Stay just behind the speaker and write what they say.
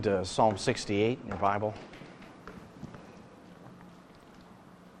Psalm 68 in your Bible.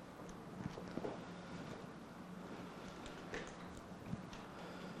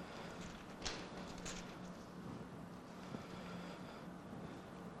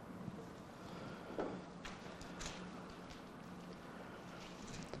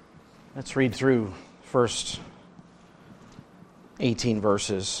 Let's read through first 18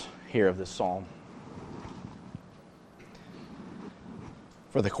 verses here of this psalm.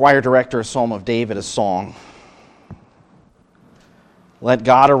 For the choir director, a psalm of David, a song. Let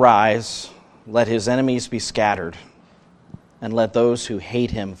God arise, let his enemies be scattered, and let those who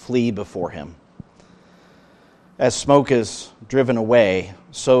hate him flee before him. As smoke is driven away,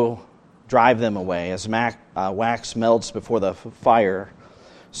 so drive them away. As wax melts before the fire,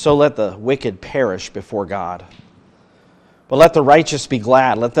 so let the wicked perish before God. But let the righteous be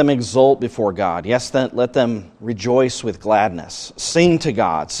glad. Let them exult before God. Yes, let them rejoice with gladness. Sing to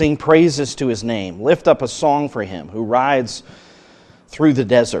God. Sing praises to his name. Lift up a song for him who rides through the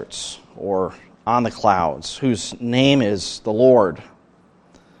deserts or on the clouds, whose name is the Lord,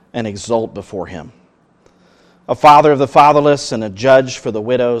 and exult before him. A father of the fatherless and a judge for the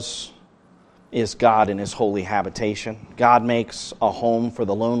widows is God in his holy habitation. God makes a home for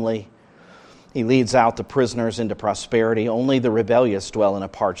the lonely. He leads out the prisoners into prosperity. Only the rebellious dwell in a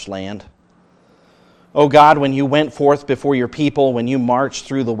parched land. O God, when you went forth before your people, when you marched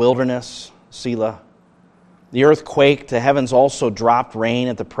through the wilderness, Selah, the earth quaked, the heavens also dropped rain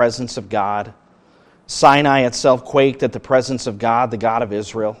at the presence of God. Sinai itself quaked at the presence of God, the God of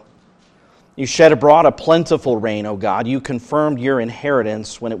Israel. You shed abroad a plentiful rain, O God. You confirmed your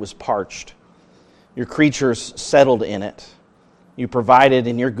inheritance when it was parched. Your creatures settled in it. You provided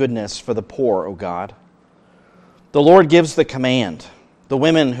in your goodness for the poor, O God. The Lord gives the command. The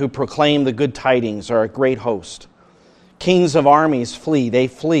women who proclaim the good tidings are a great host. Kings of armies flee, they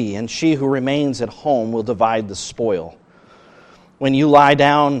flee, and she who remains at home will divide the spoil. When you lie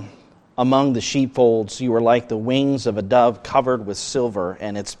down among the sheepfolds, you are like the wings of a dove covered with silver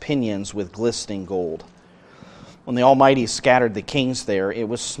and its pinions with glistening gold. When the Almighty scattered the kings there, it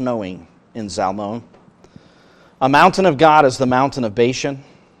was snowing in Zalmon. A mountain of God is the mountain of Bashan.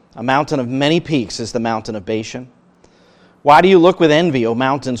 A mountain of many peaks is the mountain of Bashan. Why do you look with envy, O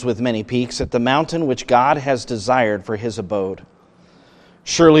mountains with many peaks, at the mountain which God has desired for his abode?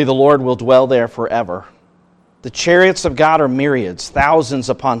 Surely the Lord will dwell there forever. The chariots of God are myriads, thousands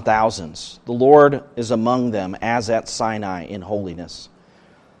upon thousands. The Lord is among them as at Sinai in holiness.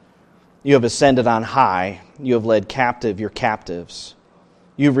 You have ascended on high. You have led captive your captives.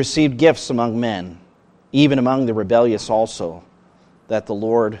 You have received gifts among men, even among the rebellious also, that the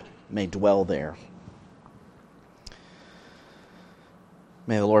Lord may dwell there.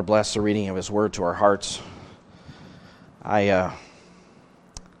 May the Lord bless the reading of his word to our hearts. I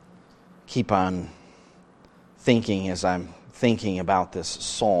keep on thinking as I'm thinking about this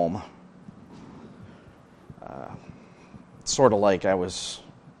psalm. It's sort of like I was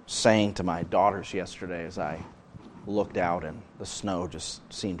saying to my daughters yesterday as I looked out and the snow just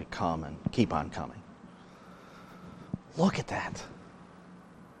seemed to come and keep on coming. Look at that.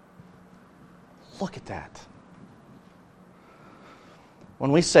 Look at that.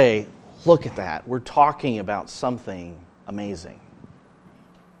 When we say, look at that, we're talking about something amazing.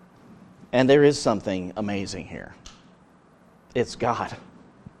 And there is something amazing here. It's God.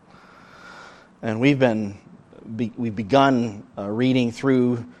 And we've begun reading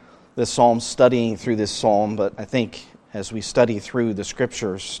through this psalm, studying through this psalm, but I think as we study through the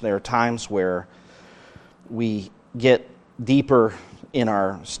scriptures, there are times where we get deeper in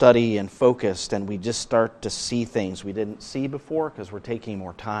our study and focused, and we just start to see things we didn't see before because we're taking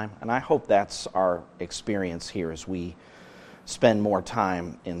more time. And I hope that's our experience here as we spend more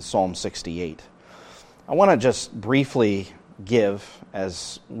time in Psalm 68. I want to just briefly give,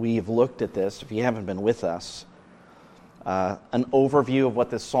 as we've looked at this, if you haven't been with us, an overview of what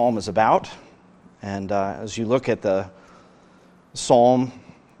this psalm is about. And as you look at the psalm,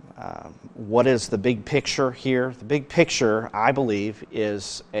 what is the big picture here? The big picture, I believe,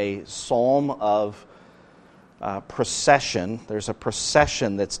 is a psalm of procession. There's a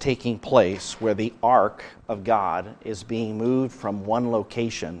procession that's taking place where the ark of God is being moved from one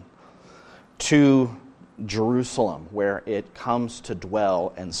location to Jerusalem, where it comes to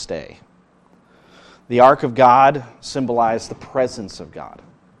dwell and stay. The ark of God symbolized the presence of God.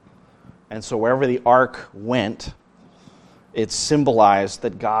 And so wherever the ark went, it symbolized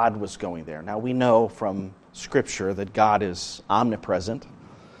that God was going there. Now we know from Scripture that God is omnipresent.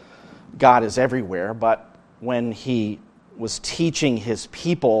 God is everywhere, but when he was teaching his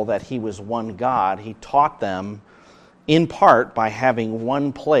people that he was one God, he taught them in part by having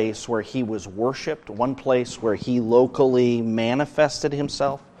one place where he was worshipped, one place where he locally manifested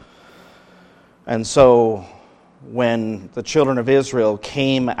himself. And so when the children of Israel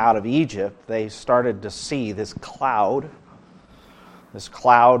came out of Egypt, they started to see this cloud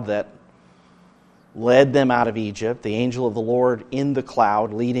that led them out of Egypt, the angel of the Lord in the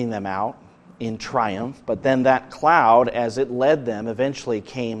cloud leading them out in triumph. But then that cloud, as it led them, eventually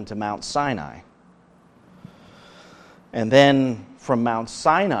came to Mount Sinai. And then from Mount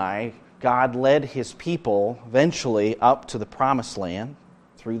Sinai, God led his people eventually up to the Promised Land,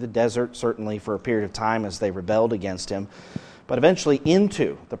 through the desert, certainly for a period of time as they rebelled against him, but eventually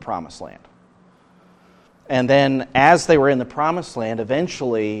into the Promised Land. And then as they were in the Promised Land,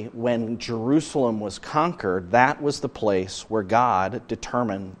 eventually when Jerusalem was conquered, that was the place where God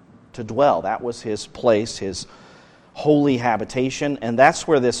determined to dwell. That was his place, his holy habitation, and that's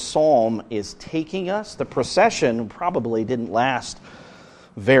where this psalm is taking us. The procession probably didn't last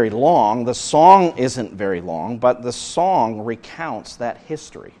very long. The song isn't very long, but the song recounts that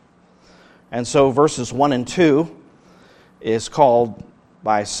history. And so verses 1 and 2 is called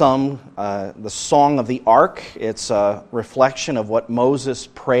by some the Song of the Ark. It's a reflection of what Moses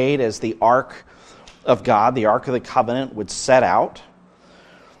prayed as the Ark of God, the Ark of the Covenant, would set out.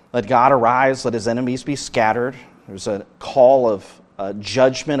 Let God arise, let his enemies be scattered. There's a call of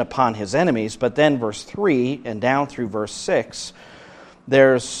judgment upon his enemies. But then verse 3 and down through verse 6,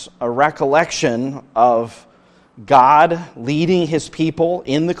 there's a recollection of God leading his people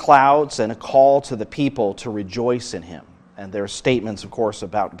in the clouds and a call to the people to rejoice in him. And there are statements, of course,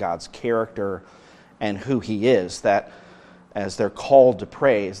 about God's character and who he is, that as they're called to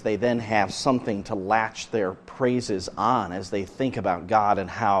praise, they then have something to latch their praises on as they think about God and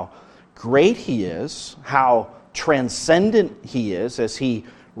how great he is, how transcendent he is as he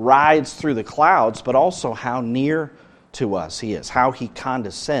rides through the clouds, but also how near to us he is, how he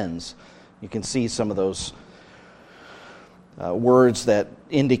condescends. You can see some of those words that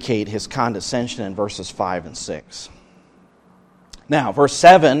indicate his condescension in verses 5 and 6. Now, verse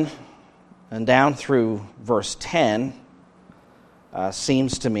 7 and down through verse 10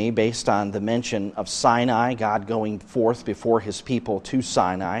 seems to me, based on the mention of Sinai, God going forth before his people to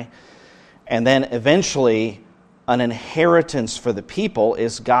Sinai, and then eventually an inheritance for the people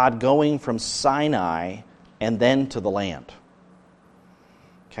is God going from Sinai and then to the land.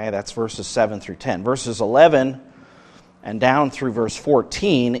 Okay, that's verses 7 through 10. Verses 11 and down through verse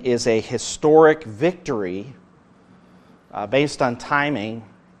 14 is a historic victory based on timing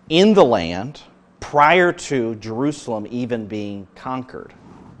in the land prior to Jerusalem even being conquered.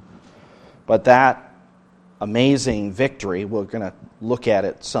 But that amazing victory, we're going to look at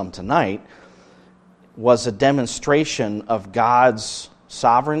it some tonight, was a demonstration of God's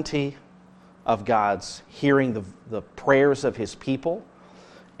sovereignty, of God's hearing the prayers of his people,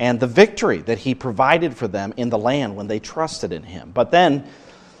 and the victory that he provided for them in the land when they trusted in him. But then,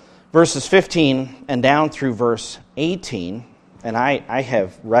 verses 15 and down through verse 18, and I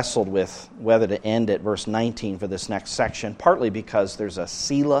have wrestled with whether to end at verse 19 for this next section, partly because there's a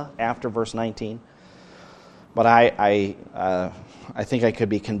Selah after verse 19. But I think I could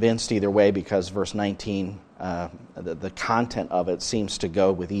be convinced either way because verse 19, the content of it seems to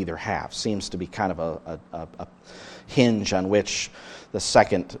go with either half, seems to be kind of a hinge on which the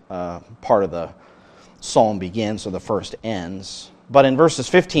second part of the psalm begins or the first ends. But in verses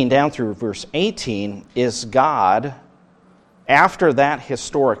 15 down through verse 18 is God, after that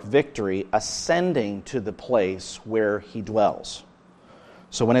historic victory, ascending to the place where he dwells.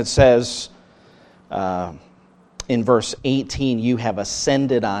 So when it says in verse 18, you have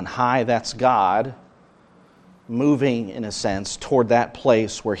ascended on high, that's God moving, in a sense, toward that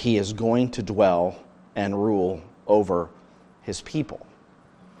place where he is going to dwell and rule over his people.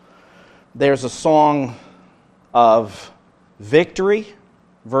 There's a song of victory,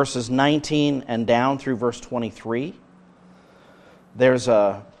 verses 19 and down through verse 23. There's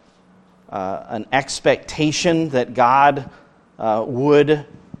an expectation that God would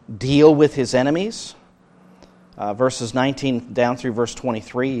deal with his enemies. Verses 19 down through verse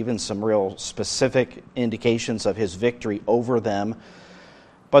 23, even some real specific indications of his victory over them.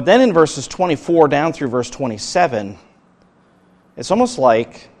 But then in verses 24 down through verse 27, it's almost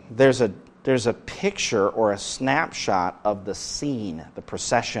like there's a picture or a snapshot of the scene, the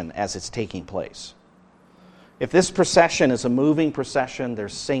procession as it's taking place. If this procession is a moving procession, they're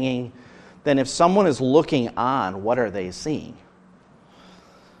singing, then if someone is looking on, what are they seeing?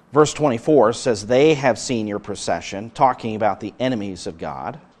 Verse 24 says, they have seen your procession, talking about the enemies of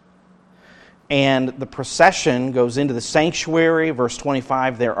God. And the procession goes into the sanctuary. Verse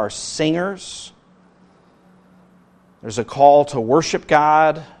 25, there are singers. There's a call to worship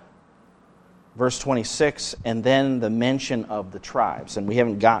God, verse 26, and then the mention of the tribes. And we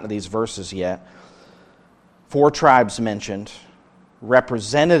haven't gotten to these verses yet. 4 tribes mentioned,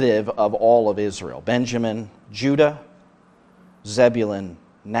 representative of all of Israel: Benjamin, Judah, Zebulun,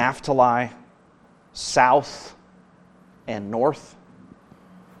 Naphtali, south and north.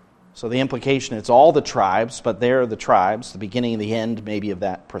 So the implication, it's all the tribes, but they're the tribes, the beginning and the end maybe of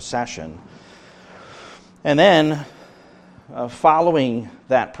that procession. And then, following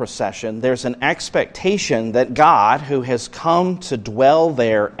that procession, there's an expectation that God, who has come to dwell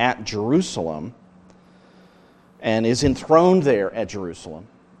there at Jerusalem and is enthroned there at Jerusalem,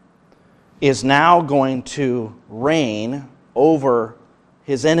 is now going to reign over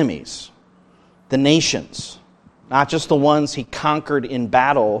his enemies, the nations, not just the ones he conquered in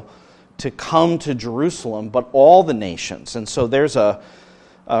battle to come to Jerusalem, but all the nations. And so there's a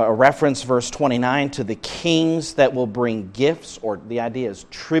reference, verse 29, to the kings that will bring gifts, or the idea is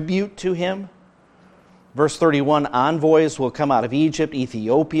tribute to him. Verse 31, envoys will come out of Egypt.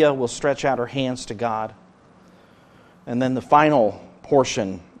 Ethiopia will stretch out her hands to God. And then the final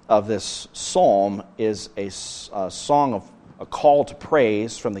portion of this psalm is a song of a call to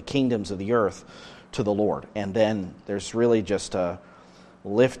praise from the kingdoms of the earth to the Lord. And then there's really just a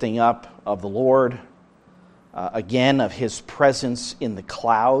lifting up of the Lord, again of his presence in the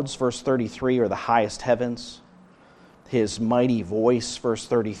clouds, verse 33, or the highest heavens, his mighty voice, verse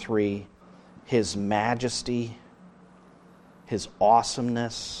 33, his majesty, his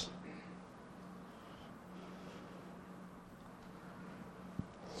awesomeness.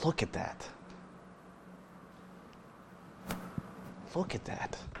 Look at that. Look at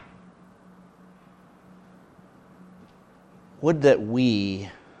that. Would that we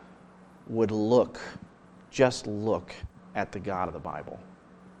would just look at the God of the Bible.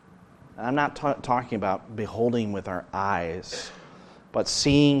 And I'm not talking about beholding with our eyes, but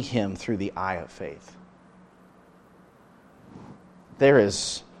seeing him through the eye of faith. There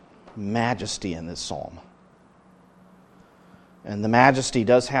is majesty in this psalm. And the majesty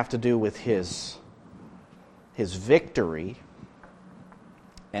does have to do with his victory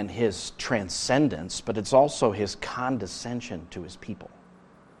and his transcendence, but it's also his condescension to his people,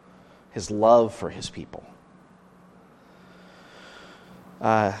 his love for his people.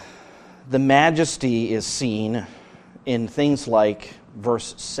 The majesty is seen in things like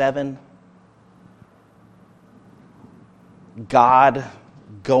verse 7, God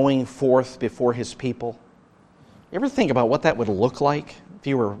going forth before his people. You ever think about what that would look like if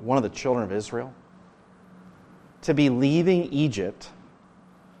you were one of the children of Israel? To be leaving Egypt,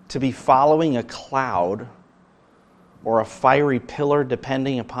 to be following a cloud or a fiery pillar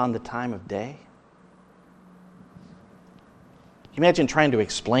depending upon the time of day? Can you imagine trying to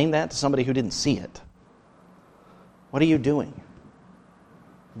explain that to somebody who didn't see it? What are you doing?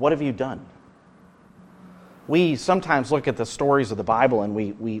 What have you done? We sometimes look at the stories of the Bible and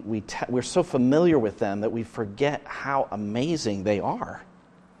we're so familiar with them that we forget how amazing they are.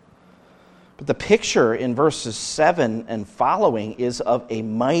 But the picture in verses 7 and following is of a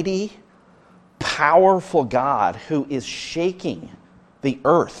mighty, powerful God who is shaking the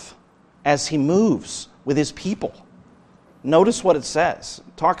earth as he moves with his people. Notice what it says.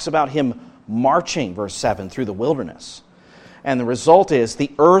 It talks about him marching, verse 7, through the wilderness. And the result is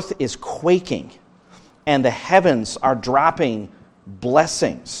the earth is quaking and the heavens are dropping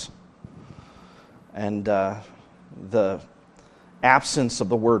blessings. And the absence of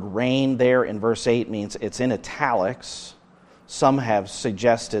the word rain there in verse 8 means it's in italics. Some have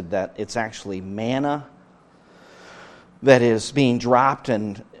suggested that it's actually manna that is being dropped,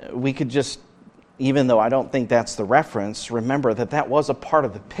 and we could just, even though I don't think that's the reference, remember that that was a part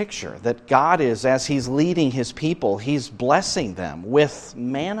of the picture, that God is, as he's leading his people, he's blessing them with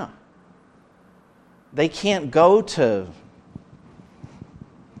manna. They can't go to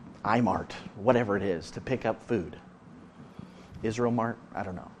iMart, whatever it is, to pick up food. Israel Mart? I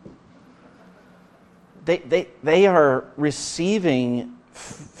don't know. They are receiving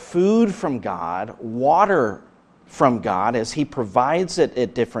food from God, water from God as he provides it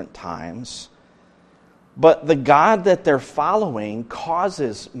at different times. But the God that they're following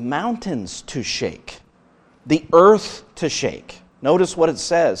causes mountains to shake, the earth to shake. Notice what it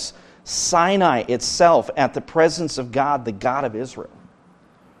says, Sinai itself at the presence of God, the God of Israel.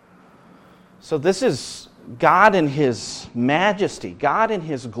 So this is God in his majesty, God in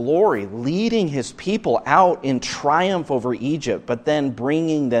his glory, leading his people out in triumph over Egypt, but then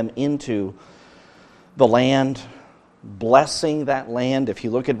bringing them into the land, blessing that land. If you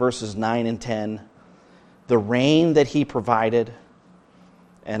look at verses 9 and 10, the rain that he provided,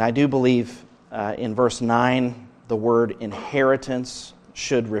 and I do believe in verse 9, the word inheritance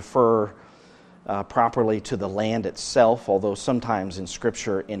should refer properly to the land itself, although sometimes in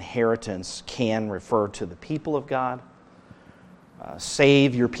Scripture inheritance can refer to the people of God.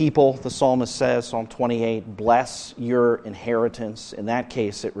 Save your people, the psalmist says, Psalm 28, bless your inheritance. In that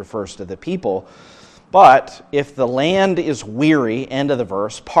case, it refers to the people. But if the land is weary, end of the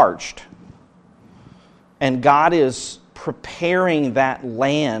verse, parched, and God is preparing that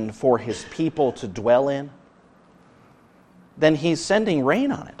land for his people to dwell in, then he's sending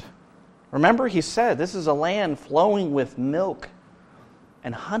rain on it. Remember, he said this is a land flowing with milk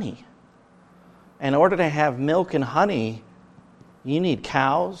and honey. In order to have milk and honey, you need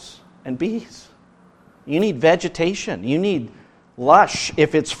cows and bees. You need vegetation. You need lush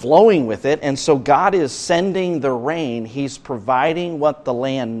if it's flowing with it. And so God is sending the rain. He's providing what the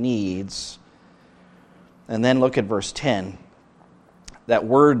land needs. And then look at verse 10. That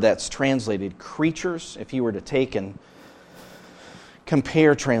word that's translated creatures, if you were to take and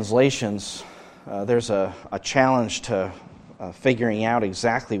compare translations, there's a challenge to figuring out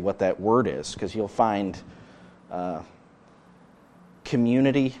exactly what that word is, because you'll find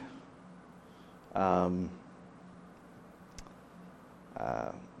community, as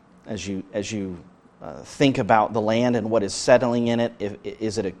you think about the land and what is settling in it.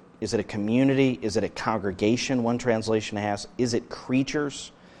 Is it a community? Is it a congregation? One translation has. Is it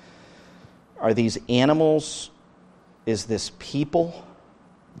creatures? Are these animals? Is this people?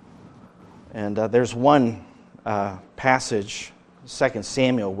 And there's one passage, 2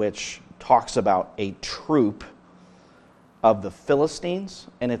 Samuel, which talks about a troop of the Philistines,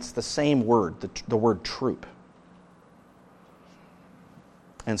 and it's the same word, the word troop.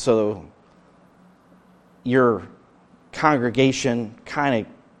 And so your congregation kind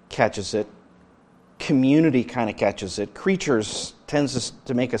of catches it. Community kind of catches it. Creatures tends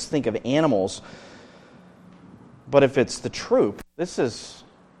to make us think of animals. But if it's the troop, this is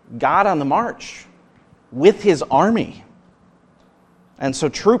God on the march with his army. And so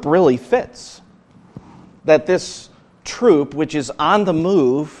troop really fits. That this troop, which is on the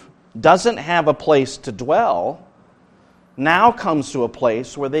move, doesn't have a place to dwell, now comes to a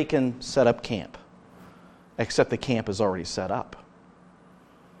place where they can set up camp. Except the camp is already set up.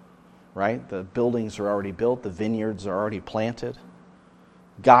 Right? The buildings are already built. The vineyards are already planted.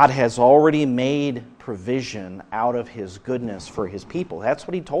 God has already made provision out of his goodness for his people. That's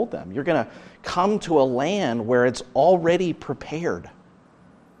what he told them. You're going to come to a land where it's already prepared.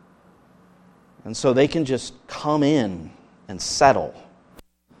 And so they can just come in and settle.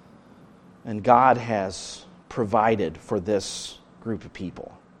 And God has provided for this group of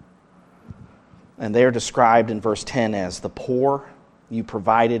people. And they're described in verse 10 as the poor. You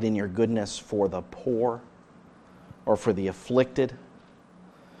provided in your goodness for the poor, or for the afflicted.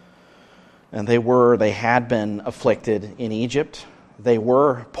 And they had been afflicted in Egypt. They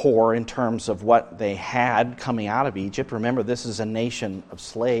were poor in terms of what they had coming out of Egypt. Remember, this is a nation of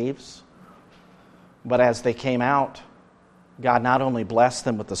slaves. But as they came out, God not only blessed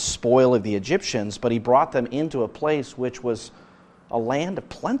them with the spoil of the Egyptians, but he brought them into a place which was a land of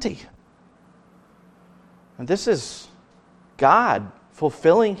plenty. And this is God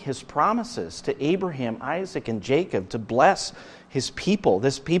fulfilling his promises to Abraham, Isaac, and Jacob to bless his people,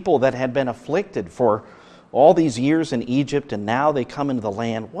 this people that had been afflicted for all these years in Egypt, and now they come into the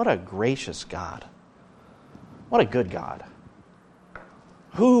land. What a gracious God. What a good God.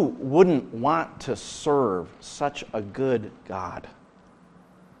 Who wouldn't want to serve such a good God?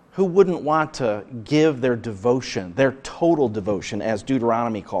 Who wouldn't want to give their devotion, their total devotion, as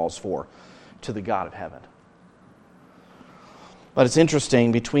Deuteronomy calls for, to the God of heaven? But it's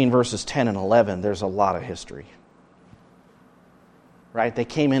interesting, between verses 10 and 11, there's a lot of history. Right? They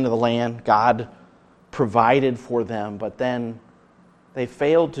came into the land, God provided for them, but then they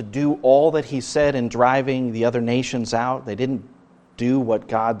failed to do all that he said in driving the other nations out. They didn't do what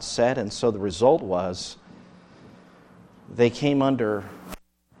God said, and so the result was they came under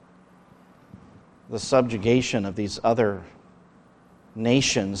the subjugation of these other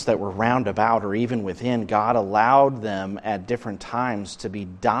nations that were round about or even within. God allowed them at different times to be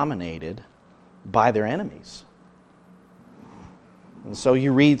dominated by their enemies. And so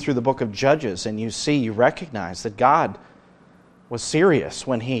you read through the book of Judges and you recognize that God was serious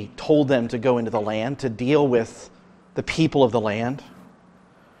when he told them to go into the land to deal with the people of the land.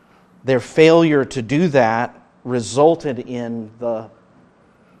 Their failure to do that resulted in the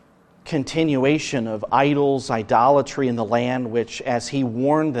continuation of idols, idolatry in the land, which, as he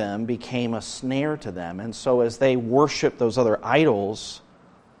warned them, became a snare to them. And so as they worshiped those other idols,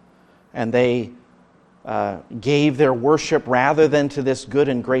 and they gave their worship rather than to this good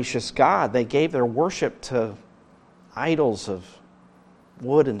and gracious God, they gave their worship to idols of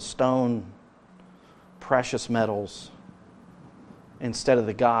wood and stone, precious metals, instead of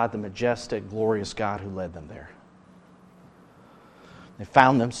the God, the majestic, glorious God who led them there. They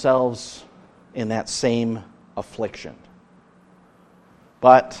found themselves in that same affliction.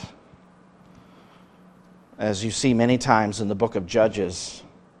 But, as you see many times in the book of Judges,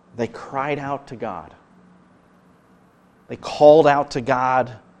 they cried out to God. They called out to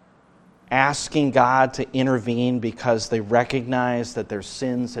God, asking God to intervene because they recognized that their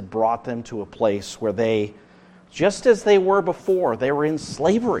sins had brought them to a place where they, just as they were before, they were in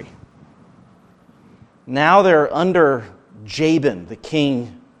slavery. Now they're under Jabin, the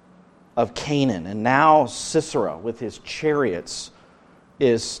king of Canaan, and now Sisera with his chariots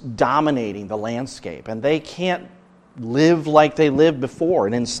is dominating the landscape, and they can't live like they lived before,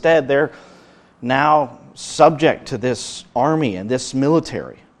 and instead they're now subject to this army and this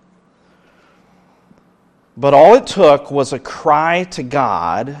military. But all it took was a cry to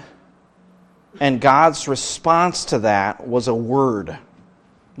God, and God's response to that was a word.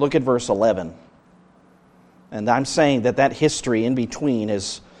 Look at verse 11. And I'm saying that history in between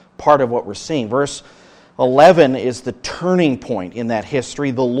is part of what we're seeing. Verse 11 is the turning point in that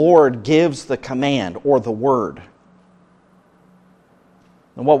history. The Lord gives the command, or the word.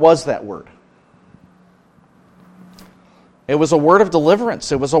 And what was that word? It was a word of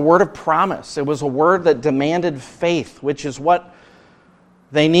deliverance. It was a word of promise. It was a word that demanded faith, which is what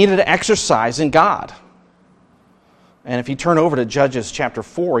they needed to exercise in God. And if you turn over to Judges chapter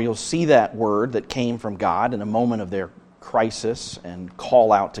 4, you'll see that word that came from God in a moment of their crisis and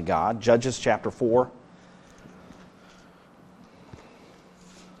call out to God. Judges chapter 4.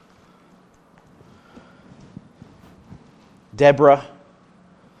 Deborah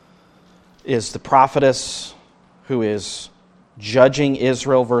is the prophetess who is judging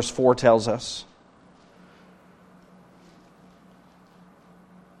Israel, verse 4 tells us.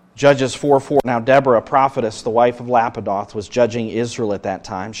 Judges 4:4. Now Deborah, a prophetess, the wife of Lapidoth, was judging Israel at that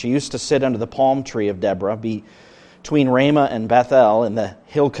time. She used to sit under the palm tree of Deborah between Ramah and Bethel in the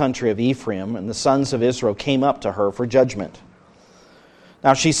hill country of Ephraim, and the sons of Israel came up to her for judgment.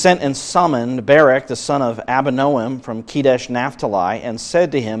 Now she sent and summoned Barak, the son of Abinoam, from Kedesh Naphtali, and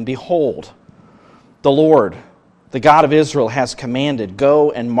said to him, Behold, the Lord, the God of Israel, has commanded,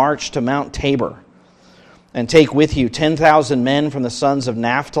 Go and march to Mount Tabor, and take with you 10,000 men from the sons of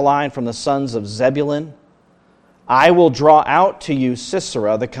Naphtali and from the sons of Zebulun. I will draw out to you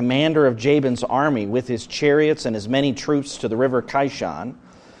Sisera, the commander of Jabin's army, with his chariots and his many troops to the river Kishon,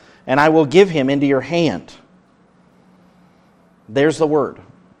 and I will give him into your hand. There's the word.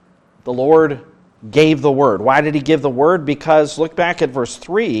 The Lord gave the word. Why did he give the word? Because, look back at verse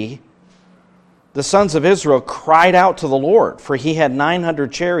 3, the sons of Israel cried out to the Lord, for he had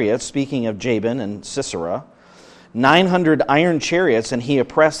 900 chariots, speaking of Jabin and Sisera, 900 iron chariots, and he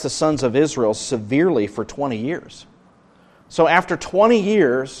oppressed the sons of Israel severely for 20 years. So after 20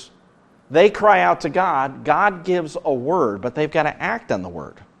 years, they cry out to God. God gives a word, but they've got to act on the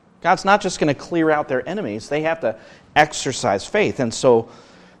word. God's not just going to clear out their enemies. They have to exercise faith. And so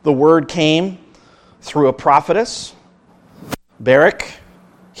the word came through a prophetess. Barak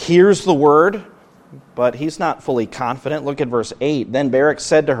hears the word, but he's not fully confident. Look at verse 8. Then Barak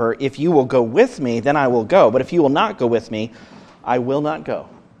said to her, If you will go with me, then I will go. But if you will not go with me, I will not go.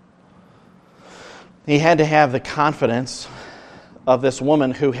 He had to have the confidence of this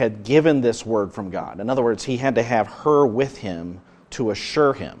woman who had given this word from God. In other words, he had to have her with him to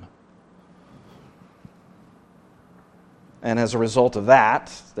assure him. And as a result of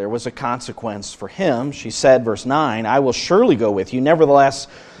that, there was a consequence for him. She said, verse 9, I will surely go with you. Nevertheless,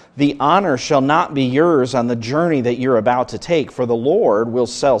 the honor shall not be yours on the journey that you're about to take, for the Lord will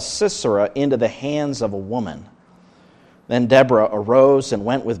sell Sisera into the hands of a woman. Then Deborah arose and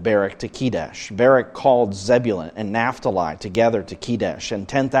went with Barak to Kedesh. Barak called Zebulun and Naphtali together to Kedesh, and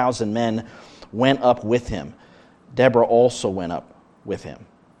 10,000 men went up with him. Deborah also went up with him.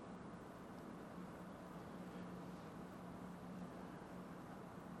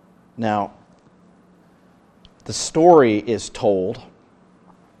 Now, the story is told.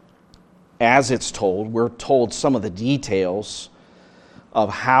 As it's told, we're told some of the details of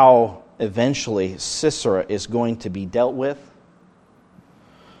how eventually Sisera is going to be dealt with.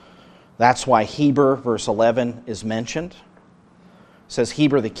 That's why Heber, verse 11, is mentioned. It says,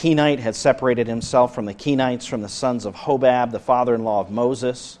 Heber the Kenite had separated himself from the Kenites, from the sons of Hobab, the father-in-law of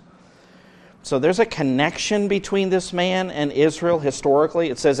Moses. So there's a connection between this man and Israel historically.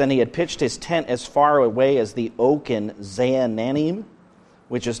 It says, and he had pitched his tent as far away as the oak in Zaanannim,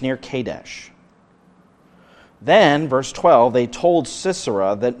 which is near Kadesh. Then, verse 12, they told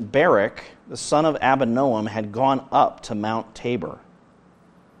Sisera that Barak the son of Abinoam, had gone up to Mount Tabor.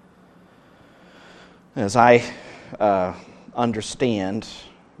 As I understand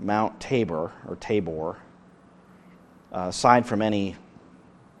Mount Tabor, or Tabor, aside from any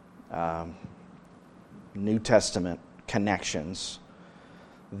New Testament connections,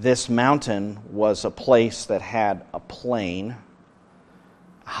 this mountain was a place that had a plain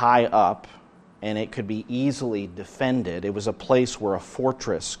high up, and it could be easily defended. It was a place where a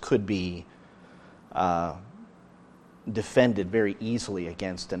fortress could be defended very easily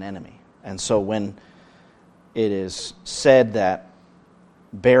against an enemy. And so when it is said that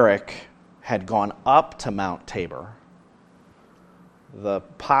Barak had gone up to Mount Tabor, the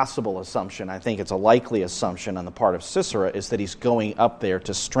possible assumption, I think it's a likely assumption on the part of Sisera, is that he's going up there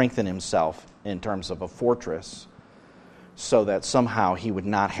to strengthen himself in terms of a fortress so that somehow he would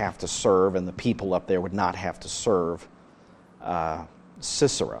not have to serve and the people up there would not have to serve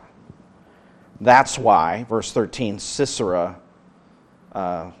Sisera. That's why, verse 13, Sisera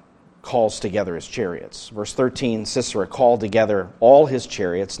calls together his chariots. Verse 13, Sisera called together all his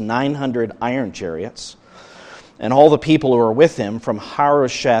chariots, 900 iron chariots, and all the people who were with him from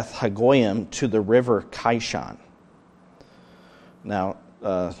Harosheth Hagoyim to the river Kishon. Now,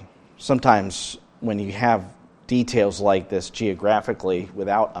 sometimes when you have details like this geographically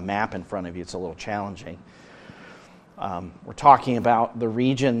without a map in front of you, it's a little challenging. We're talking about the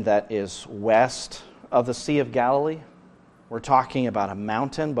region that is west of the Sea of Galilee. We're talking about a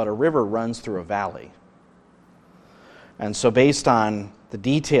mountain, but a river runs through a valley. And so based on the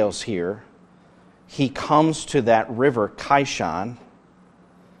details here, he comes to that river Kishon,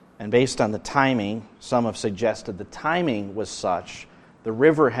 and based on the timing, some have suggested the timing was such, the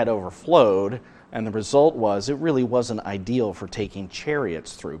river had overflowed, and the result was it really wasn't ideal for taking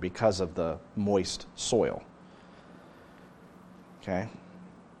chariots through because of the moist soil. Okay.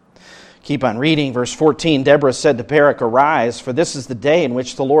 Keep on reading, verse 14. Deborah said to Barak, "Arise, for this is the day in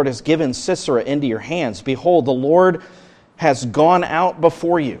which the Lord has given Sisera into your hands. Behold, the Lord has gone out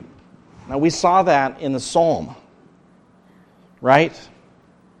before you." Now, we saw that in the psalm, right?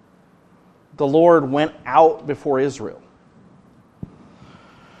 The Lord went out before Israel.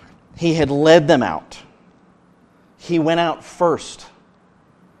 He had led them out. He went out first.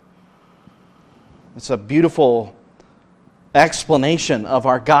 It's a beautiful explanation of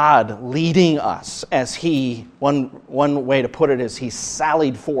our God leading us as he, one way to put it is he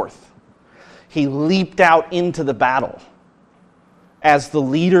sallied forth. He leaped out into the battle as the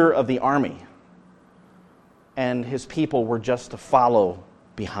leader of the army, and his people were just to follow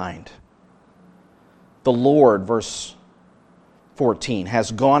behind. The Lord, verse 14,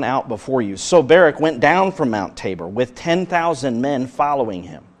 has gone out before you. So Barak went down from Mount Tabor with 10,000 men following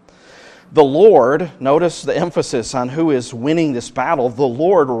him. The Lord, notice the emphasis on who is winning this battle, the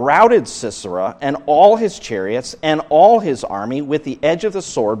Lord routed Sisera and all his chariots and all his army with the edge of the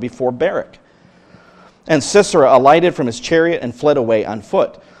sword before Barak. And Sisera alighted from his chariot and fled away on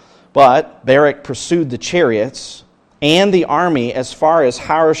foot. But Barak pursued the chariots and the army as far as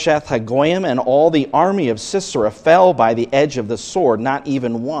Harosheth Hagoyim, and all the army of Sisera fell by the edge of the sword. Not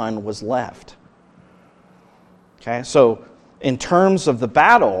even one was left. Okay, so in terms of the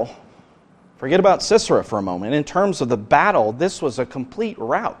battle, forget about Sisera for a moment. In terms of the battle, this was a complete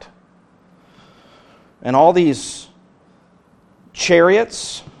rout. And all these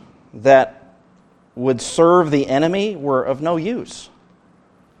chariots that would serve the enemy were of no use.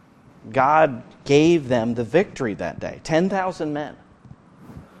 God gave them the victory that day. 10,000 men.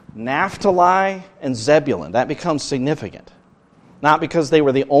 Naphtali and Zebulun. That becomes significant. Not because they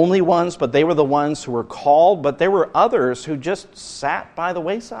were the only ones, but they were the ones who were called, but there were others who just sat by the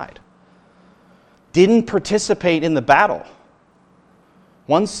wayside. Didn't participate in the battle.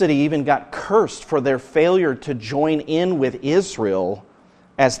 One city even got cursed for their failure to join in with Israel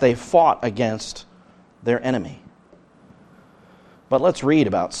as they fought against their enemy. But let's read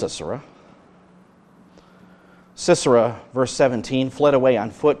about Sisera. Sisera, verse 17, fled away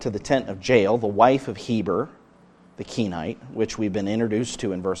on foot to the tent of Jael, the wife of Heber, the Kenite, which we've been introduced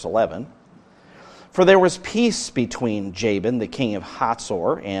to in verse 11. For there was peace between Jabin, the king of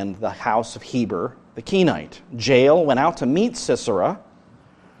Hatzor, and the house of Heber, the Kenite. Jael went out to meet Sisera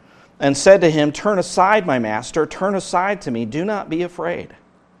and said to him, "Turn aside, my master, turn aside to me, do not be afraid."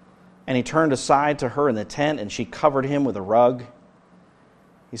 And he turned aside to her in the tent, and she covered him with a rug.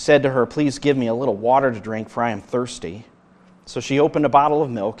 He said to her, "Please give me a little water to drink, for I am thirsty." So she opened a bottle of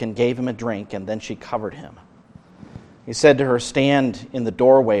milk and gave him a drink, and then she covered him. He said to her, "Stand in the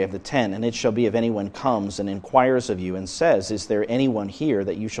doorway of the tent, and it shall be if anyone comes and inquires of you and says, 'Is there anyone here?'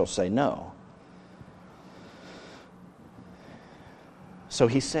 that you shall say no." So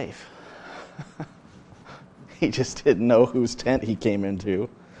he's safe. He just didn't know whose tent he came into.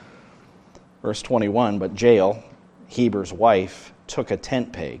 Verse 21, but Jael, Heber's wife, took a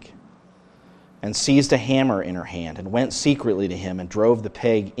tent peg and seized a hammer in her hand and went secretly to him and drove the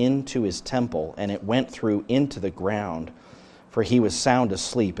peg into his temple, and it went through into the ground, for he was sound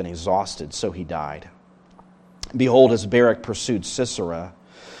asleep and exhausted, so he died. Behold, as Barak pursued Sisera,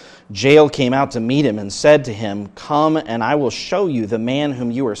 Jael came out to meet him and said to him, come, and I will show you the man whom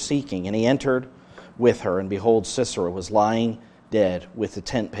you are seeking. And he entered with her, and behold, Sisera was lying dead with the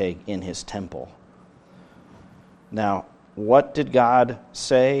tent peg in his temple. Now, what did God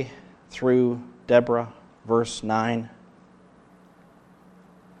say through Deborah? Verse 9.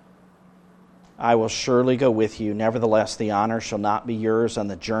 I will surely go with you. Nevertheless, the honor shall not be yours on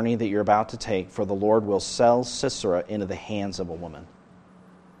the journey that you're about to take, for the Lord will sell Sisera into the hands of a woman.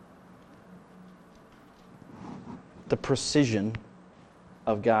 The precision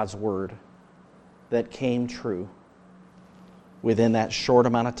of God's word that came true within that short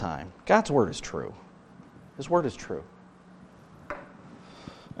amount of time. God's word is true. His word is true.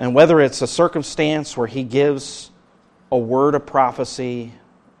 And whether it's a circumstance where he gives a word of prophecy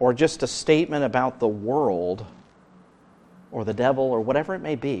or just a statement about the world or the devil or whatever it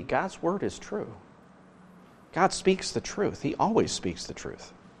may be, God's word is true. God speaks the truth. He always speaks the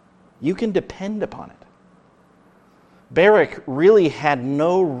truth. You can depend upon it. Barak really had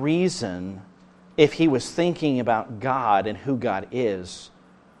no reason, if he was thinking about God and who God is,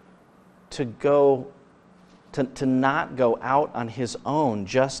 to not go out on his own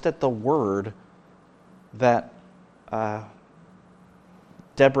just at the word that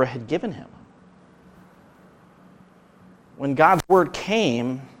Deborah had given him. When God's word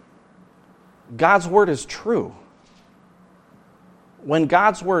came, God's word is true. When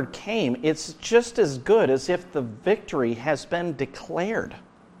God's word came, it's just as good as if the victory has been declared.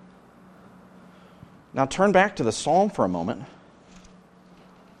 Now turn back to the psalm for a moment.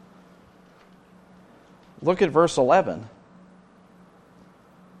 Look at verse 11.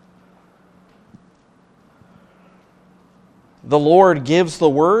 The Lord gives the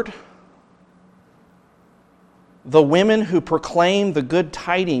word. The women who proclaim the good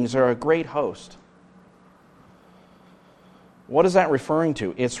tidings are a great host. What is that referring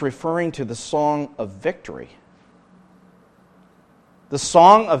to? It's referring to the song of victory. The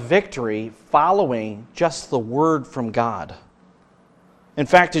song of victory following just the word from God. In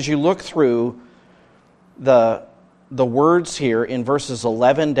fact, as you look through the words here in verses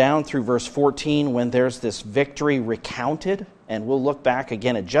 11 down through verse 14, when there's this victory recounted, and we'll look back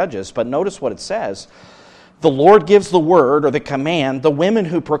again at Judges, but notice what it says. The Lord gives the word, or the command. The women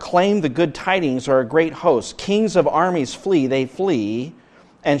who proclaim the good tidings are a great host. Kings of armies flee, they flee,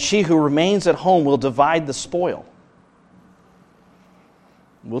 and she who remains at home will divide the spoil.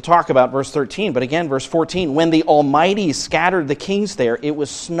 We'll talk about verse 13, but again, verse 14. When the Almighty scattered the kings there, it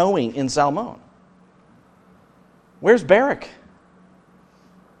was snowing in Zalmon. Where's Barak?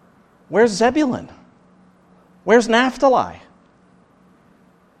 Where's Zebulun? Where's Naphtali?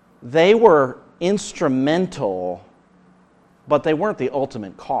 They were instrumental, but they weren't the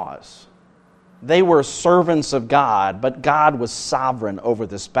ultimate cause. They were servants of God, but God was sovereign over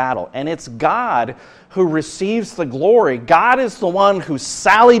this battle. And it's God who receives the glory. God is the one who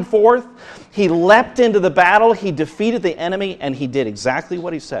sallied forth. He leapt into the battle. He defeated the enemy, and he did exactly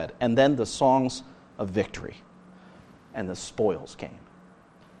what he said. And then the songs of victory and the spoils came.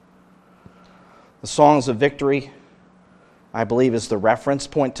 The songs of victory, I believe, is the reference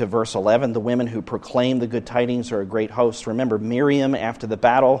point to verse 11. The women who proclaim the good tidings are a great host. Remember Miriam after the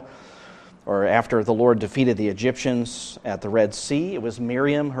battle, or after the Lord defeated the Egyptians at the Red Sea. It was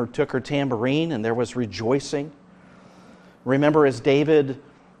Miriam who took her tambourine, and there was rejoicing. Remember as David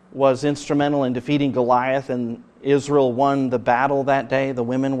was instrumental in defeating Goliath and Israel won the battle that day, the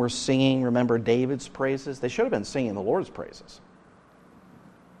women were singing, remember David's praises? They should have been singing the Lord's praises.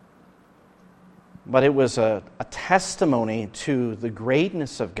 But it was a testimony to the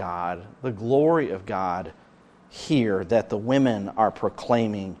greatness of God, the glory of God here, that the women are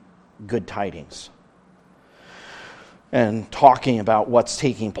proclaiming good tidings and talking about what's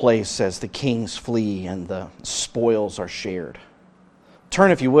taking place as the kings flee and the spoils are shared.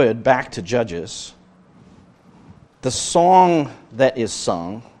 Turn, if you would, back to Judges. The song that is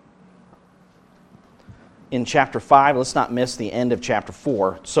sung in chapter 5, let's not miss the end of chapter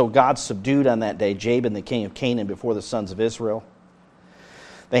 4. So God subdued on that day Jabin, the king of Canaan, before the sons of Israel.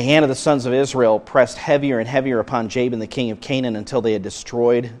 The hand of the sons of Israel pressed heavier and heavier upon Jabin, the king of Canaan, until they had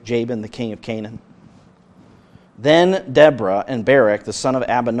destroyed Jabin, the king of Canaan. Then Deborah and Barak, the son of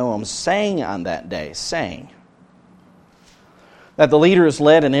Abinoam, sang on that day, sang. that the leaders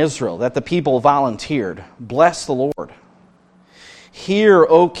led in Israel, that the people volunteered. Bless the Lord. Hear,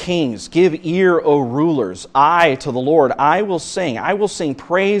 O kings, give ear, O rulers. To the Lord, I will sing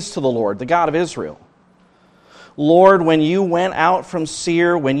praise to the Lord, the God of Israel. Lord, when you went out from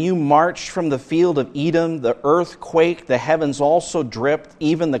Seir, when you marched from the field of Edom, the earth quaked, the heavens also dripped,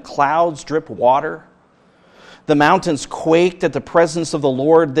 even the clouds dripped water. The mountains quaked at the presence of the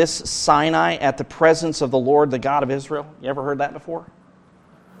Lord, this Sinai at the presence of the Lord, the God of Israel. You ever heard that before?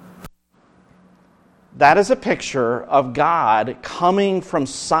 That is a picture of God coming from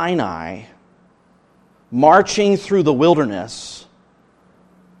Sinai, marching through the wilderness,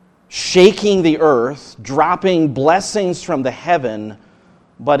 shaking the earth, dropping blessings from the heaven,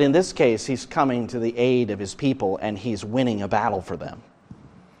 but in this case, he's coming to the aid of his people and he's winning a battle for them.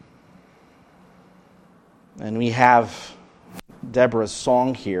 And we have Deborah's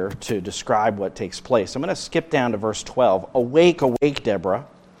song here to describe what takes place. I'm going to skip down to verse 12. Awake, awake, Deborah.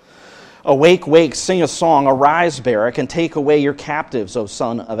 Awake, wake, sing a song. Arise, Barak, and take away your captives, O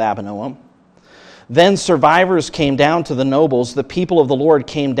son of Abinoam. Then survivors came down to the nobles. The people of the Lord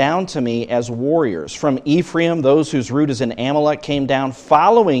came down to me as warriors. From Ephraim, those whose root is in Amalek came down,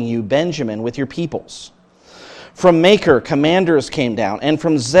 following you, Benjamin, with your peoples. From Makir, commanders came down, and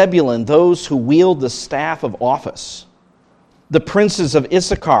from Zebulun, those who wield the staff of office. The princes of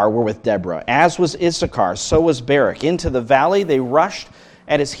Issachar were with Deborah. As was Issachar, so was Barak. Into the valley they rushed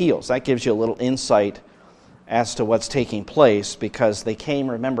at his heels. That gives you a little insight as to what's taking place, because they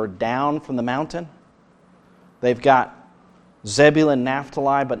came, remember, down from the mountain. They've got Zebulun,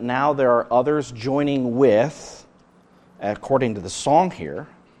 Naphtali, but now there are others joining with, according to the song here.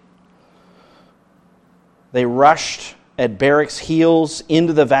 They rushed at Barak's heels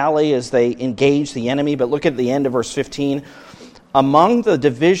into the valley as they engaged the enemy. But look at the end of verse 15. Among the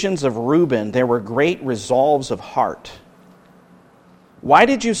divisions of Reuben, there were great resolves of heart. Why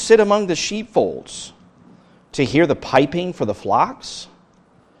did you sit among the sheepfolds? To hear the piping for the flocks?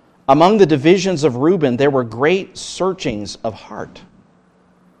 Among the divisions of Reuben, there were great searchings of heart.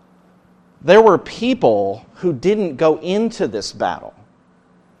 There were people who didn't go into this battle.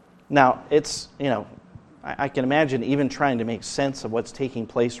 Now, it's, I can imagine even trying to make sense of what's taking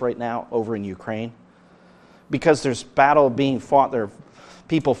place right now over in Ukraine. Because there's battle being fought, there are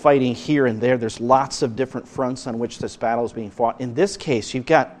people fighting here and there. There's lots of different fronts on which this battle is being fought. In this case, you've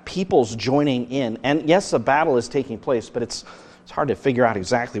got peoples joining in. And yes, a battle is taking place, but it's hard to figure out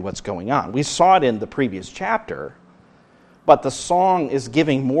exactly what's going on. We saw it in the previous chapter, but the song is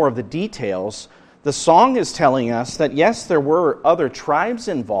giving more of the details. The song is telling us that, yes, there were other tribes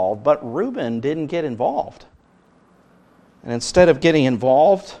involved, but Reuben didn't get involved. And instead of getting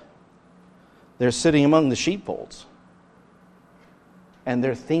involved, they're sitting among the sheepfolds. And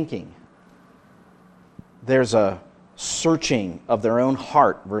they're thinking. There's a searching of their own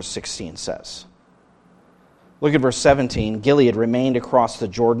heart, verse 16 says. Look at verse 17. Gilead remained across the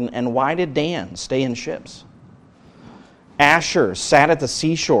Jordan, and why did Dan stay in ships? Asher sat at the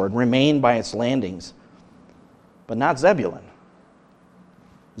seashore and remained by its landings, but not Zebulun.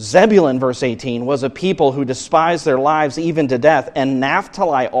 Zebulun, verse 18, was a people who despised their lives even to death, and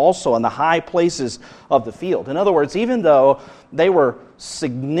Naphtali also in the high places of the field. In other words, even though they were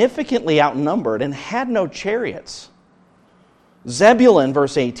significantly outnumbered and had no chariots, Zebulun,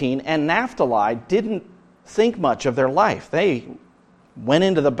 verse 18, and Naphtali didn't think much of their life. They went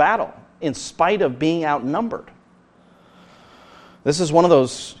into the battle in spite of being outnumbered. This is one of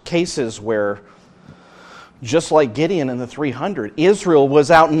those cases where, just like Gideon and the 300, Israel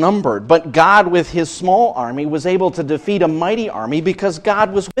was outnumbered, but God with his small army was able to defeat a mighty army because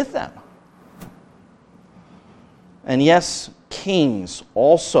God was with them. And yes, kings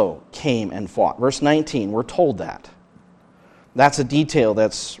also came and fought. Verse 19, we're told that. That's a detail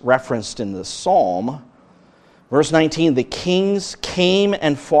that's referenced in the psalm. Verse 19, the kings came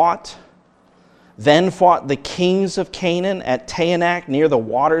and fought. Then fought the kings of Canaan at Taanach near the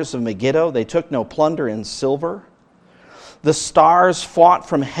waters of Megiddo. They took no plunder in silver. The stars fought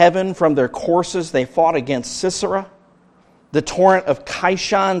from heaven, from their courses. They fought against Sisera. The torrent of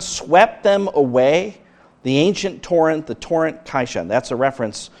Kishon swept them away. The ancient torrent, the torrent Kishon. That's a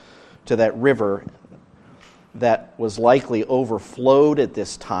reference to that river that was likely overflowed at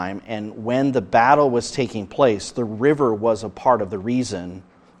this time. And when the battle was taking place, the river was a part of the reason,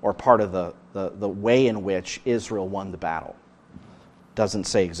 or part of the way in which Israel won the battle. Doesn't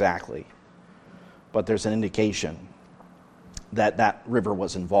say exactly, but there's an indication that that river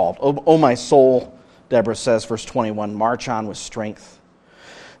was involved. O my soul, Deborah says, verse 21, march on with strength.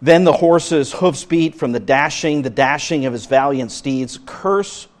 Then the horses' hoofs beat from the dashing of his valiant steeds.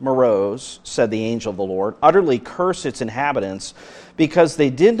 Curse Meroz, said the angel of the Lord, utterly curse its inhabitants, because they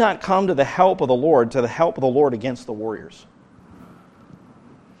did not come to the help of the Lord against the warriors.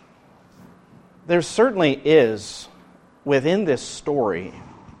 There certainly is, within this story,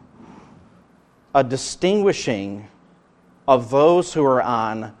 a distinguishing of those who are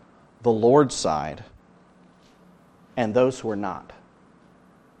on the Lord's side and those who are not.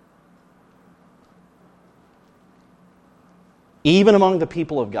 Even among the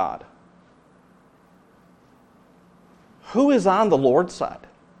people of God. Who is on the Lord's side?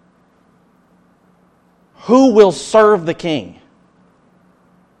 Who will serve the King?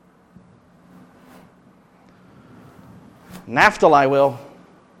 Naphtali will.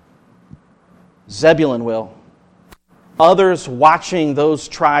 Zebulun will. Others watching those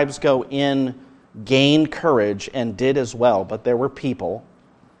tribes go in gained courage and did as well. But there were people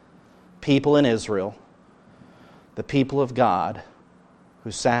in Israel, the people of God,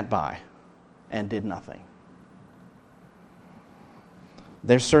 who sat by and did nothing.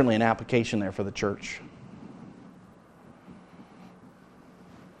 There's certainly an application there for the church.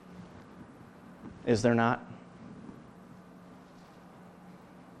 Is there not?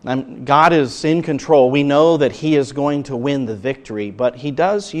 God is in control. We know that He is going to win the victory, but He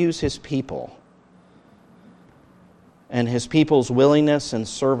does use His people. And His people's willingness and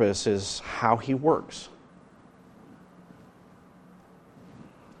service is how He works.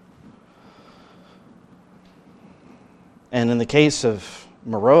 And in the case of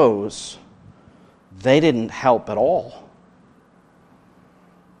Meroz, they didn't help at all.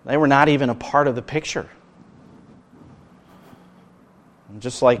 They were not even a part of the picture. And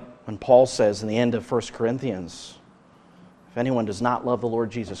just like when Paul says in the end of 1 Corinthians, if anyone does not love the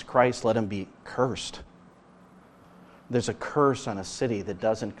Lord Jesus Christ, let him be cursed. There's a curse on a city that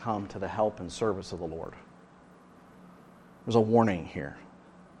doesn't come to the help and service of the Lord. There's a warning here.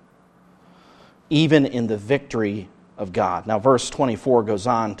 Even in the victory of God. Now, verse 24 goes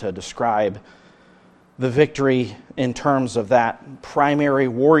on to describe the victory in terms of that primary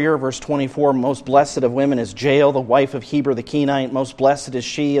warrior. Verse 24, most blessed of women is Jael, the wife of Heber the Kenite. Most blessed is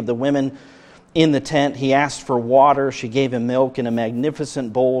she of the women in the tent. He asked for water. She gave him milk. In a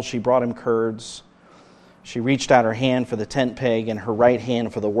magnificent bowl, she brought him curds. She reached out her hand for the tent peg and her right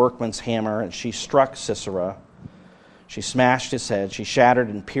hand for the workman's hammer, and she struck Sisera. She smashed his head. She shattered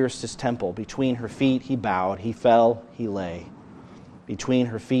and pierced his temple. Between her feet he bowed. He fell. He lay. Between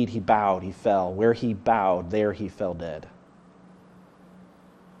her feet he bowed. He fell. Where he bowed, there he fell dead.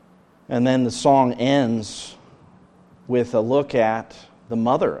 And then the song ends with a look at the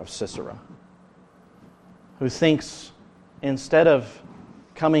mother of Sisera, who thinks instead of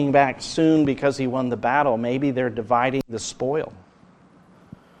coming back soon because he won the battle, maybe they're dividing the spoil.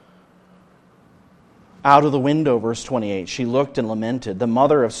 Out of the window, verse 28, she looked and lamented. The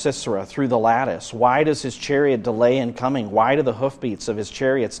mother of Sisera through the lattice. Why does his chariot delay in coming? Why do the hoofbeats of his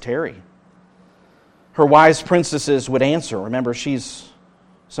chariots tarry? Her wise princesses would answer. Remember, she's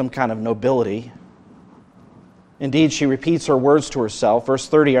some kind of nobility. Indeed, she repeats her words to herself. Verse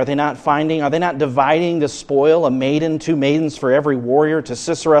 30, are they not dividing the spoil, a maiden, 2 maidens for every warrior? To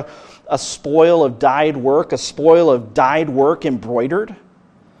Sisera, a spoil of dyed work embroidered?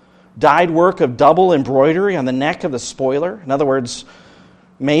 Dyed work of double embroidery on the neck of the spoiler. In other words,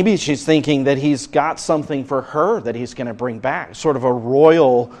 maybe she's thinking that he's got something for her that he's going to bring back. Sort of a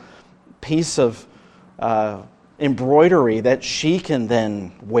royal piece of embroidery that she can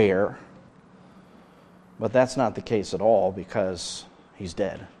then wear. But that's not the case at all because he's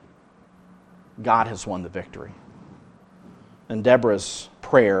dead. God has won the victory. And Deborah's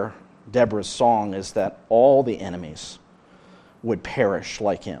prayer, Deborah's song is that all the enemies would perish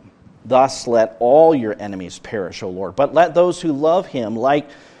like him. Thus let all your enemies perish, O Lord. But let those who love him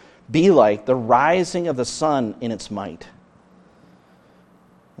be like the rising of the sun in its might.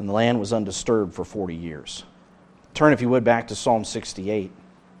 And the land was undisturbed for 40 years. Turn, if you would, back to Psalm 68.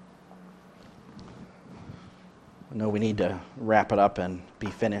 I know we need to wrap it up and be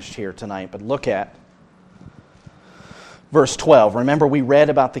finished here tonight, but look at verse 12. Remember, we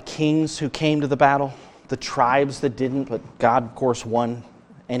read about the kings who came to the battle, the tribes that didn't, but God, of course, won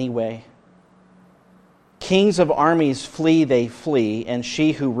anyway. Kings of armies flee, they flee, and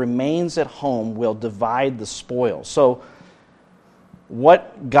she who remains at home will divide the spoil. So,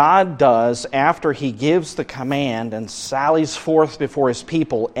 what God does after he gives the command and sallies forth before his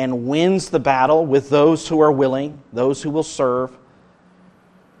people and wins the battle with those who are willing, those who will serve,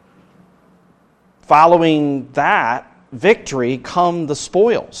 following that victory come the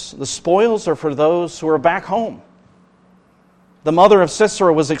spoils. The spoils are for those who are back home. The mother of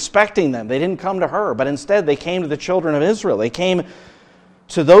Sisera was expecting them. They didn't come to her, but instead they came to the children of Israel. They came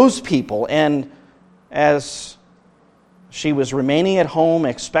to those people, and as she was remaining at home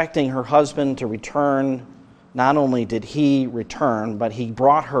expecting her husband to return, not only did he return, but he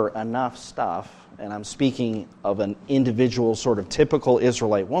brought her enough stuff, and I'm speaking of an individual sort of typical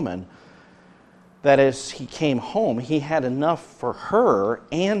Israelite woman, that as he came home, he had enough for her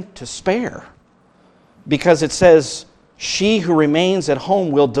and to spare. Because it says, she who remains at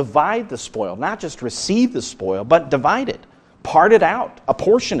home will divide the spoil, not just receive the spoil, but divide it, part it out,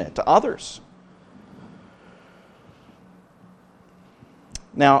 apportion it to others.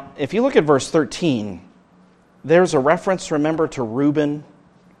 Now, if you look at verse 13, there's a reference, remember, to Reuben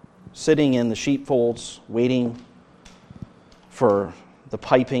sitting in the sheepfolds, waiting for the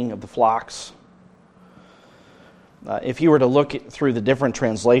piping of the flocks. If you were to look through the different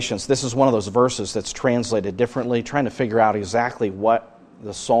translations, this is one of those verses that's translated differently, trying to figure out exactly what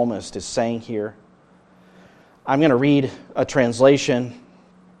the psalmist is saying here. I'm going to read a translation.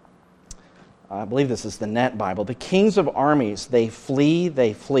 I believe this is the Net Bible. The kings of armies, they flee,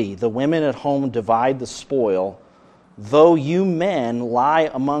 they flee. The women at home divide the spoil, though you men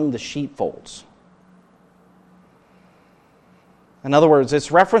lie among the sheepfolds. In other words, it's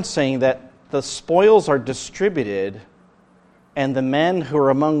referencing that the spoils are distributed and the men who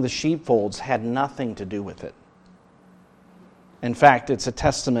are among the sheepfolds had nothing to do with it. In fact, it's a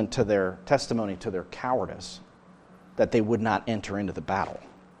testimony to their cowardice that they would not enter into the battle.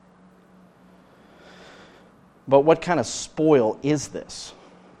 But what kind of spoil is this?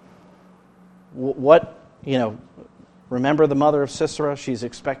 Remember the mother of Sisera? She's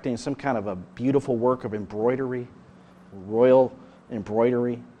expecting some kind of a beautiful work of embroidery, royal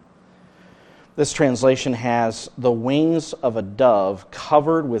embroidery. This translation has the wings of a dove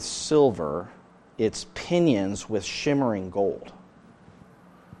covered with silver, its pinions with shimmering gold.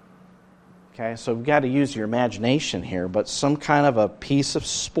 Okay, so we've got to use your imagination here, but some kind of a piece of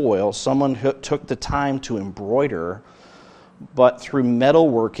spoil, someone who took the time to embroider, but through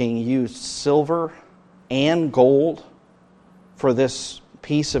metalworking used silver and gold for this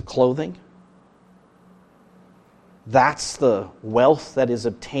piece of clothing. That's the wealth that is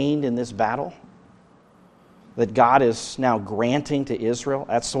obtained in this battle that God is now granting to Israel.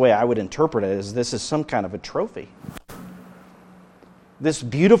 That's the way I would interpret it, is this is some kind of a trophy. This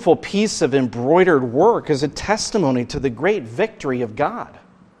beautiful piece of embroidered work is a testimony to the great victory of God.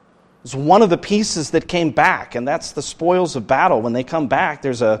 It's one of the pieces that came back, and that's the spoils of battle. When they come back,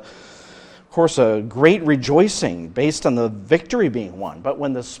 there's of course, a great rejoicing based on the victory being won. But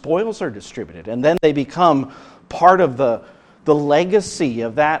when the spoils are distributed, and then they become part of the legacy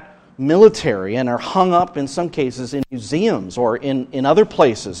of that military and are hung up in some cases in museums or in other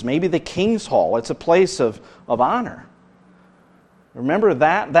places, maybe the King's Hall, it's a place of honor. Remember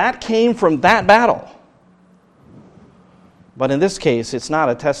that came from that battle. But in this case, it's not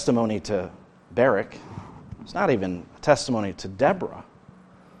a testimony to Barak. It's not even a testimony to Deborah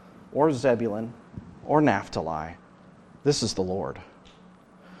or Zebulun or Naphtali. This is the Lord.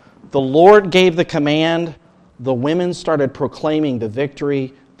 The Lord gave the command. The women started proclaiming the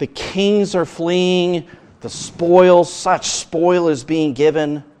victory. The kings are fleeing. The spoil, such spoil is being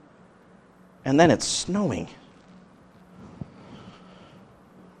given. And then it's snowing.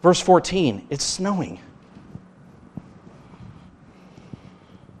 Verse 14, it's snowing.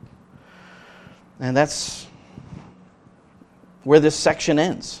 And that's where this section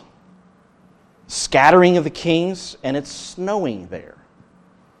ends. Scattering of the kings, and it's snowing there.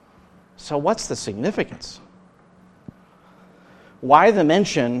 So what's the significance? Why the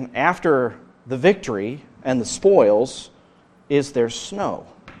mention after the victory and the spoils is there snow?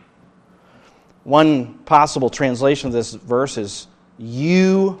 One possible translation of this verse is,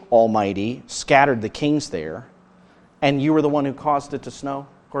 you, Almighty, scattered the kings there, and you were the one who caused it to snow.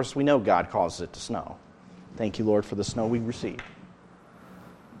 Of course, we know God caused it to snow. Thank you, Lord, for the snow we received.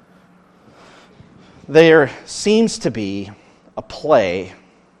 There seems to be a play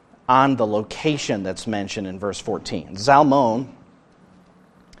on the location that's mentioned in verse 14. Zalmon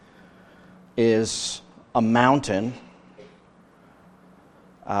is a mountain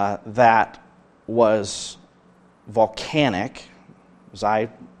that was volcanic. As I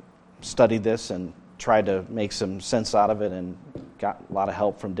studied this and tried to make some sense out of it and got a lot of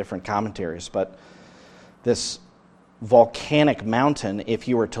help from different commentaries, but this volcanic mountain, if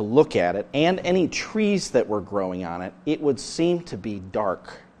you were to look at it, and any trees that were growing on it, it would seem to be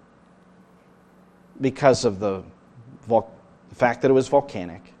dark because of the fact that it was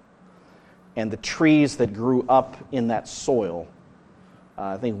volcanic and the trees that grew up in that soil.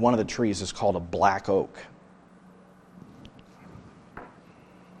 I think one of the trees is called a black oak.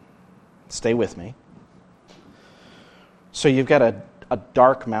 Stay with me. So you've got a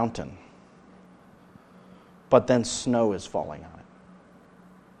dark mountain, but then snow is falling on it.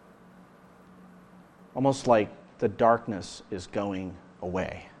 Almost like the darkness is going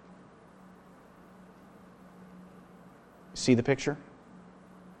away. See the picture?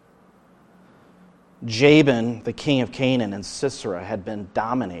 Jabin, the king of Canaan, and Sisera had been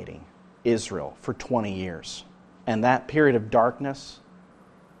dominating Israel for 20 years. And that period of darkness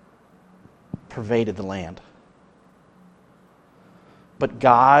pervaded the land. But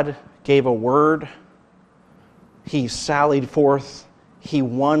God gave a word. He sallied forth. He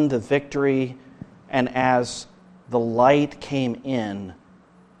won the victory. And as the light came in,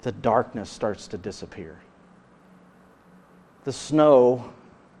 the darkness starts to disappear. The snow,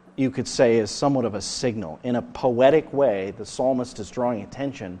 you could say, is somewhat of a signal. In a poetic way, the psalmist is drawing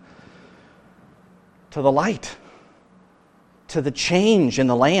attention to the light, to the change in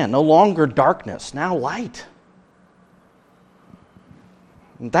the land. No longer darkness, now light.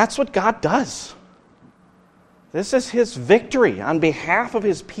 And that's what God does. This is His victory on behalf of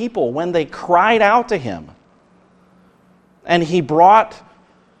His people when they cried out to Him. And He brought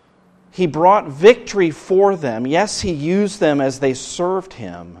victory for them. Yes, He used them as they served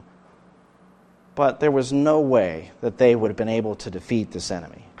Him, but there was no way that they would have been able to defeat this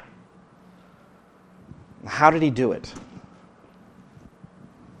enemy. How did He do it?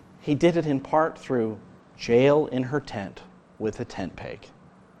 He did it in part through Jael in her tent with a tent peg.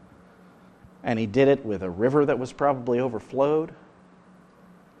 And He did it with a river that was probably overflowed.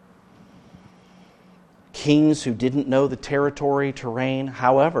 Kings who didn't know the territory, terrain.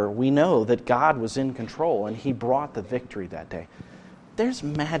 However, we know that God was in control and He brought the victory that day. There's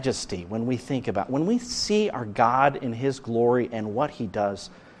majesty when we think about, when we see our God in His glory and what He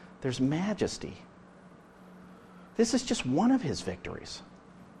does, there's majesty. This is just one of His victories.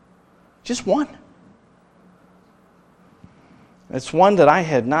 Just one. It's one that I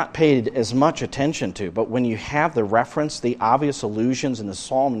had not paid as much attention to, but when you have the reference, the obvious allusions in the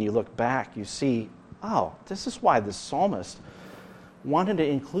psalm, and you look back, you see, oh, this is why the psalmist wanted to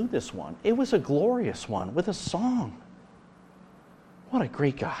include this one. It was a glorious one with a song. What a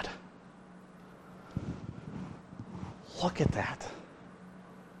great God. Look at that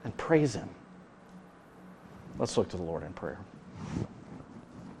and praise Him. Let's look to the Lord in prayer.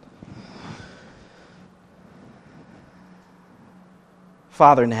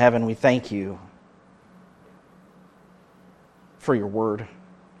 Father in heaven, we thank You for Your word.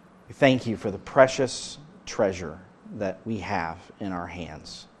 We thank You for the precious treasure that we have in our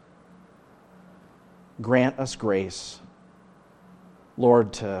hands. Grant us grace,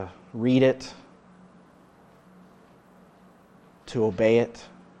 Lord, to read it, to obey it.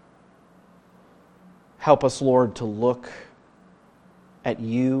 Help us, Lord, to look at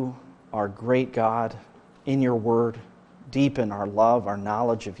You, our great God, in Your word. Deepen our love, our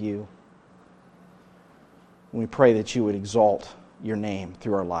knowledge of You. And we pray that You would exalt Your name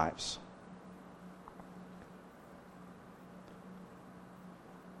through our lives.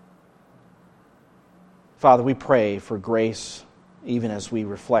 Father, we pray for grace, even as we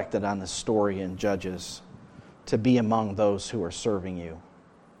reflected on this story in Judges, to be among those who are serving You.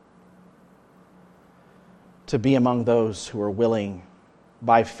 To be among those who are willing,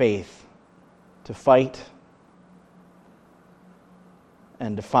 by faith, to fight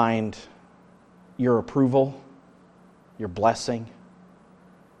and to find Your approval, Your blessing.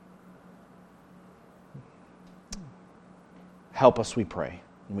 Help us, we pray,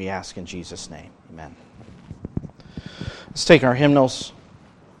 and we ask in Jesus' name. Amen. Let's take our hymnals.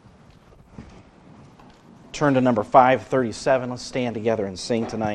 Turn to number 537. Let's stand together and sing tonight.